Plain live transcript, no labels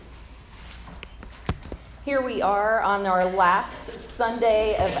Here we are on our last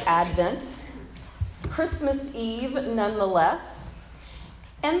Sunday of Advent, Christmas Eve nonetheless,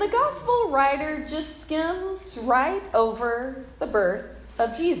 and the gospel writer just skims right over the birth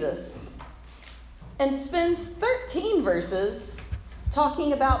of Jesus and spends 13 verses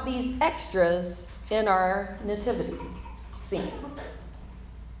talking about these extras in our nativity scene.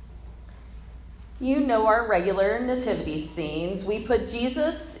 You know our regular nativity scenes. We put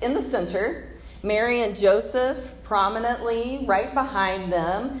Jesus in the center, Mary and Joseph prominently right behind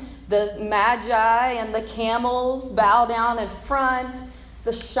them. The Magi and the camels bow down in front,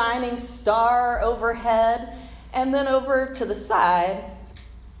 the shining star overhead, and then over to the side,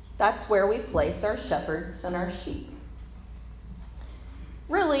 that's where we place our shepherds and our sheep.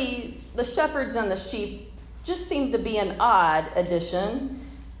 Really, the shepherds and the sheep just seem to be an odd addition.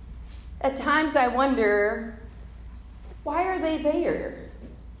 At times I wonder, why are they there?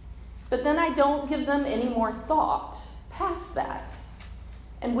 But then I don't give them any more thought past that.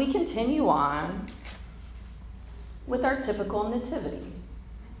 And we continue on with our typical nativity.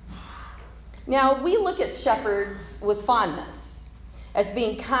 Now, we look at shepherds with fondness as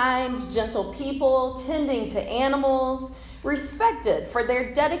being kind, gentle people, tending to animals, respected for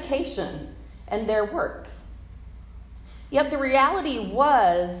their dedication and their work. Yet the reality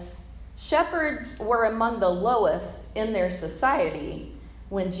was, shepherds were among the lowest in their society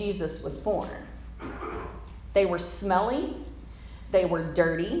when Jesus was born. They were smelly, they were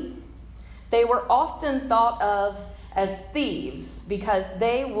dirty, they were often thought of as thieves because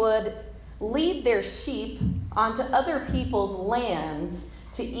they would lead their sheep onto other people's lands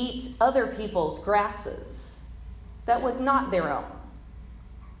to eat other people's grasses. That was not their own.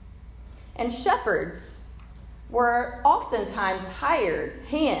 And shepherds were oftentimes hired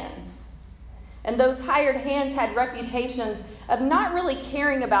hands. And those hired hands had reputations of not really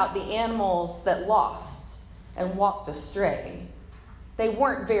caring about the animals that lost and walked astray. They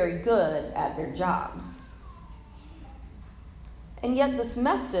weren't very good at their jobs. And yet this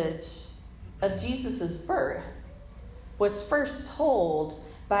message of Jesus' birth was first told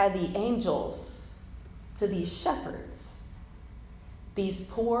by the angels to these shepherds, these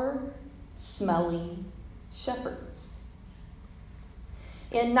poor, smelly shepherds.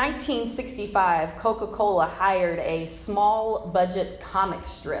 In 1965, Coca-Cola hired a small budget comic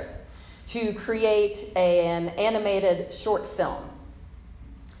strip to create an animated short film,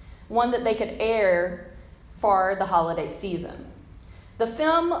 one that they could air for the holiday season. The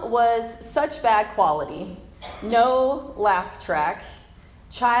film was such bad quality, no laugh track,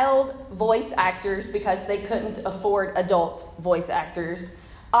 child voice actors because they couldn't afford adult voice actors,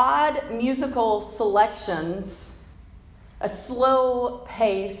 odd musical selections, a slow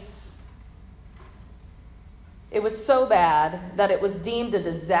pace. It was so bad that it was deemed a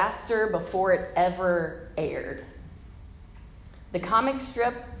disaster before it ever aired. The comic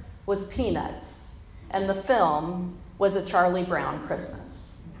strip was Peanuts, and the film was A Charlie Brown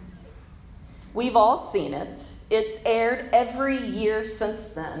Christmas. We've all seen it. It's aired every year since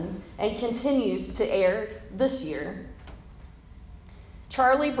then and continues to air this year.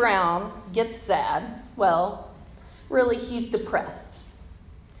 Charlie Brown gets sad. Well, really, he's depressed.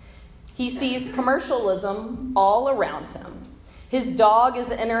 He sees commercialism all around him. His dog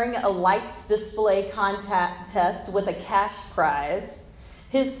is entering a lights display contest with a cash prize.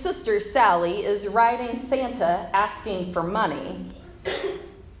 His sister, Sally, is writing Santa asking for money.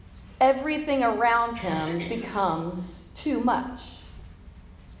 Everything around him becomes too much.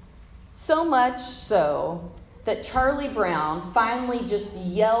 So much so that Charlie Brown finally just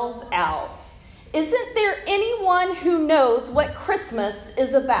yells out, "Isn't there anyone who knows what Christmas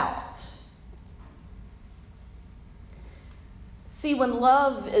is about?" See, when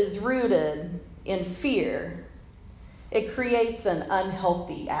love is rooted in fear, it creates an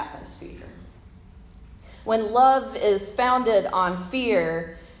unhealthy atmosphere. When love is founded on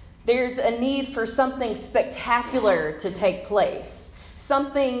fear, there's a need for something spectacular to take place,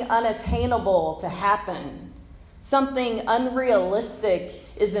 something unattainable to happen, something unrealistic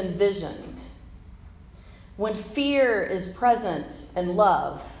is envisioned. When fear is present in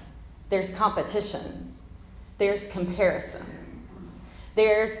love, there's competition, there's comparison,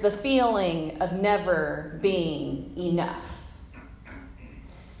 there's the feeling of never being enough.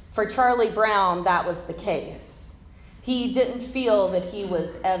 For Charlie Brown, that was the case. He didn't feel that he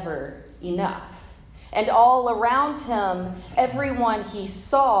was ever enough. And all around him, everyone he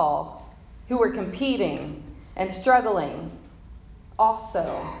saw who were competing and struggling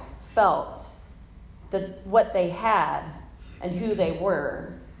also felt that what they had and who they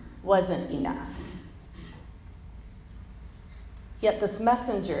were wasn't enough. Yet this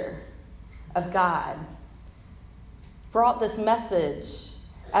messenger of God brought this message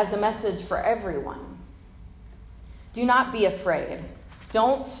as a message for everyone. Do not be afraid.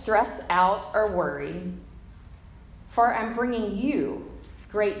 Don't stress out or worry, for I'm bringing you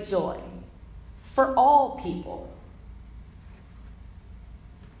great joy for all people.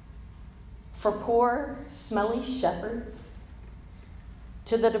 For poor, smelly shepherds,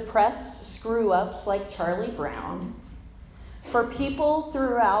 to the depressed screw-ups like Charlie Brown, for people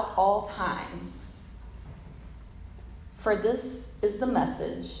throughout all times. For this is the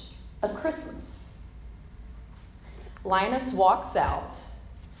message of Christmas. Linus walks out,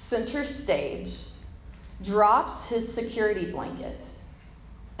 center stage, drops his security blanket,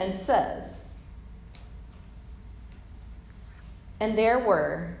 and says, "And there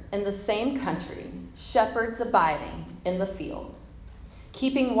were, in the same country, shepherds abiding in the field,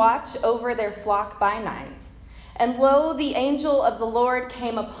 keeping watch over their flock by night. And lo, the angel of the Lord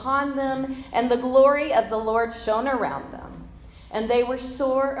came upon them, and the glory of the Lord shone around them. And they were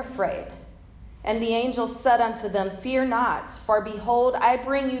sore afraid. And the angel said unto them, Fear not, for behold, I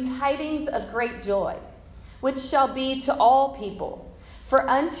bring you tidings of great joy, which shall be to all people. For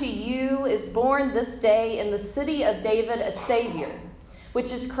unto you is born this day in the city of David a Savior,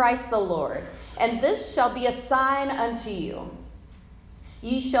 which is Christ the Lord. And this shall be a sign unto you.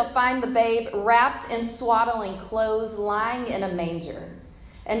 Ye shall find the babe wrapped in swaddling clothes, lying in a manger."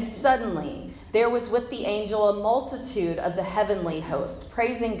 And suddenly there was with the angel a multitude of the heavenly host,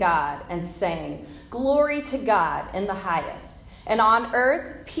 praising God and saying, "Glory to God in the highest, and on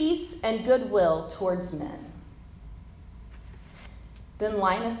earth peace and goodwill towards men." Then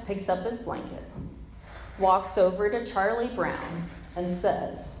Linus picks up his blanket, walks over to Charlie Brown, and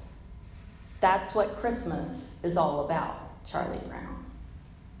says, "That's what Christmas is all about, Charlie Brown.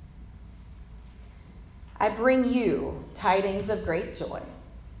 I bring you tidings of great joy.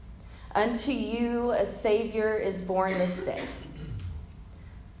 Unto you a Savior is born this day.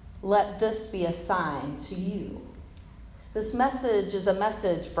 Let this be a sign to you." This message is a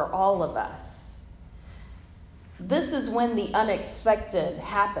message for all of us. This is when the unexpected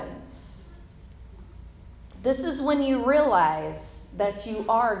happens. This is when you realize that you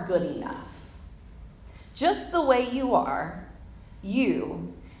are good enough. Just the way you are,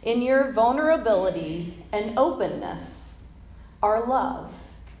 you, in your vulnerability and openness, are loved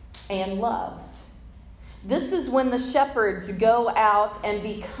and loved. This is when the shepherds go out and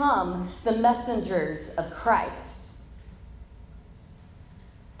become the messengers of Christ.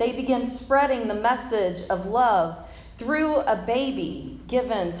 They begin spreading the message of love through a baby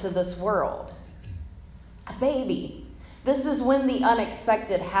given to this world. A baby. This is when the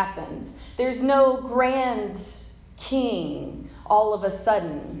unexpected happens. There's no grand king all of a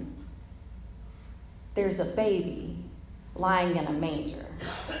sudden. There's a baby lying in a manger.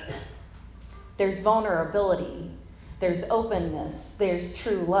 There's vulnerability. There's openness. There's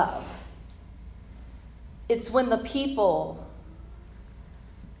true love. It's when the people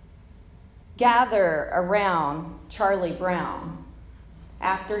gather around Charlie Brown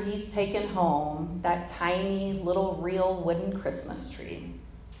after he's taken home that tiny little real wooden Christmas tree.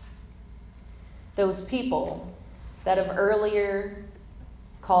 Those people that have earlier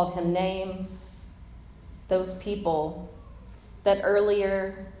called him names, those people that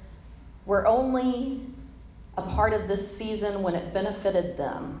earlier were only a part of this season when it benefited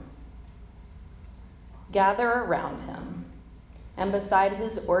them, gather around him and beside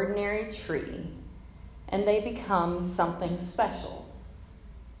his ordinary tree, and they become something special.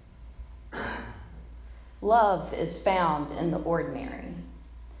 Love is found in the ordinary.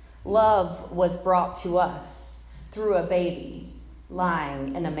 Love was brought to us through a baby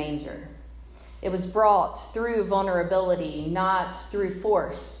lying in a manger. It was brought through vulnerability, not through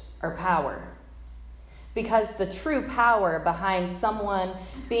force or power. Because the true power behind someone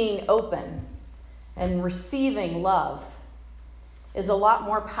being open and receiving love is a lot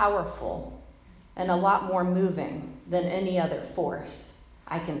more powerful and a lot more moving than any other force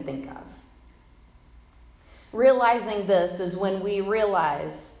I can think of. Realizing this is when we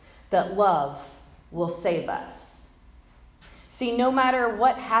realize that love will save us. See, no matter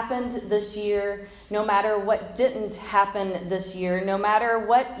what happened this year, no matter what didn't happen this year, no matter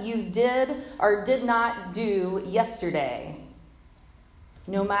what you did or did not do yesterday,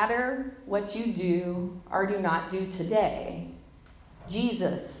 no matter what you do or do not do today,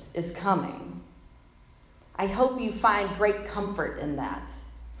 Jesus is coming. I hope you find great comfort in that.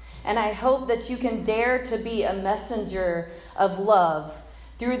 And I hope that you can dare to be a messenger of love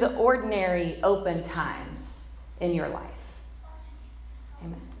through the ordinary open times in your life.